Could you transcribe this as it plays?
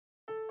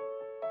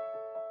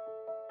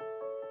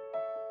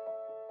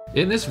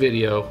In this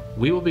video,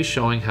 we will be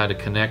showing how to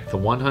connect the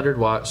 100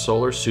 watt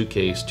solar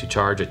suitcase to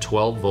charge a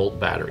 12 volt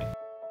battery.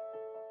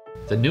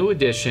 The new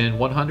edition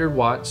 100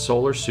 watt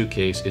solar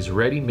suitcase is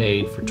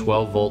ready-made for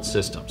 12 volt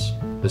systems.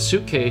 The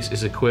suitcase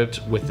is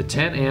equipped with the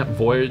 10 amp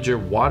Voyager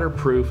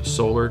waterproof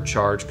solar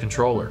charge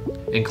controller.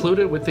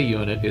 Included with the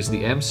unit is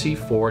the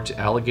MC4 to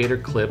alligator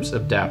clips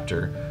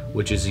adapter,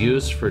 which is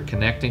used for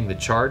connecting the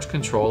charge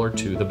controller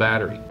to the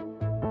battery.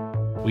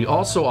 We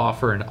also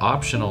offer an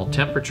optional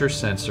temperature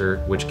sensor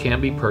which can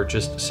be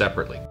purchased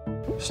separately.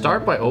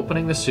 Start by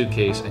opening the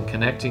suitcase and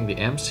connecting the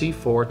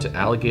MC4 to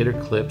alligator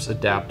clips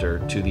adapter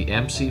to the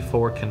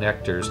MC4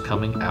 connectors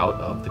coming out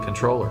of the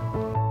controller.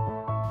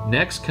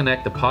 Next,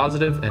 connect the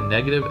positive and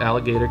negative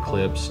alligator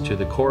clips to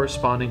the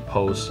corresponding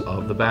posts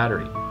of the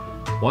battery.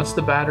 Once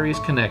the battery is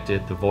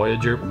connected, the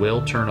Voyager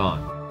will turn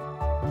on.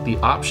 The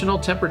optional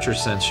temperature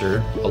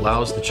sensor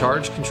allows the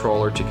charge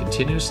controller to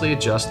continuously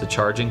adjust the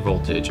charging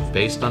voltage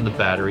based on the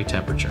battery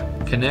temperature.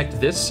 Connect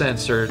this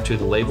sensor to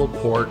the labeled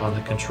port on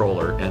the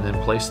controller and then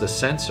place the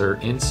sensor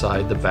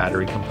inside the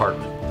battery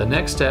compartment. The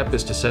next step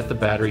is to set the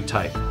battery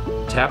type.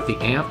 Tap the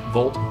amp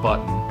volt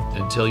button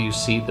until you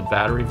see the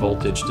battery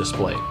voltage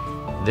displayed.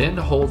 Then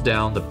hold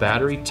down the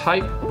battery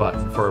type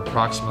button for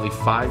approximately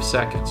 5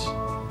 seconds.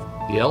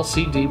 The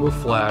LCD will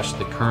flash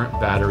the current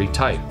battery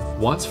type.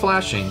 Once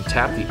flashing,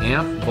 tap the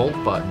amp volt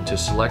button to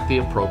select the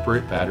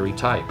appropriate battery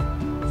type.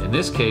 In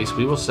this case,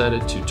 we will set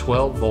it to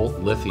 12 volt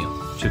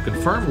lithium. To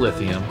confirm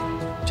lithium,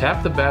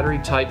 tap the battery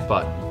type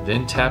button,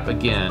 then tap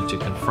again to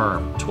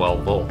confirm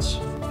 12 volts.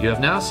 You have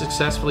now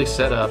successfully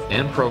set up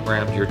and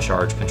programmed your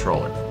charge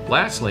controller.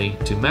 Lastly,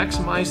 to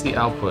maximize the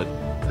output,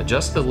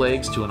 adjust the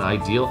legs to an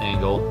ideal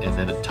angle and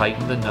then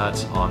tighten the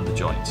nuts on the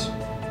joints.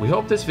 We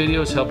hope this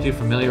video has helped you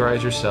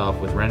familiarize yourself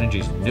with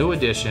Renogy's new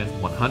edition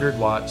 100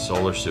 watt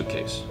solar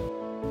suitcase.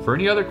 For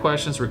any other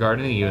questions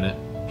regarding the unit,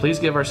 please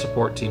give our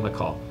support team a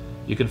call.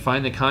 You can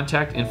find the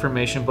contact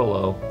information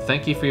below.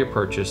 Thank you for your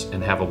purchase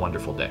and have a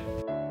wonderful day.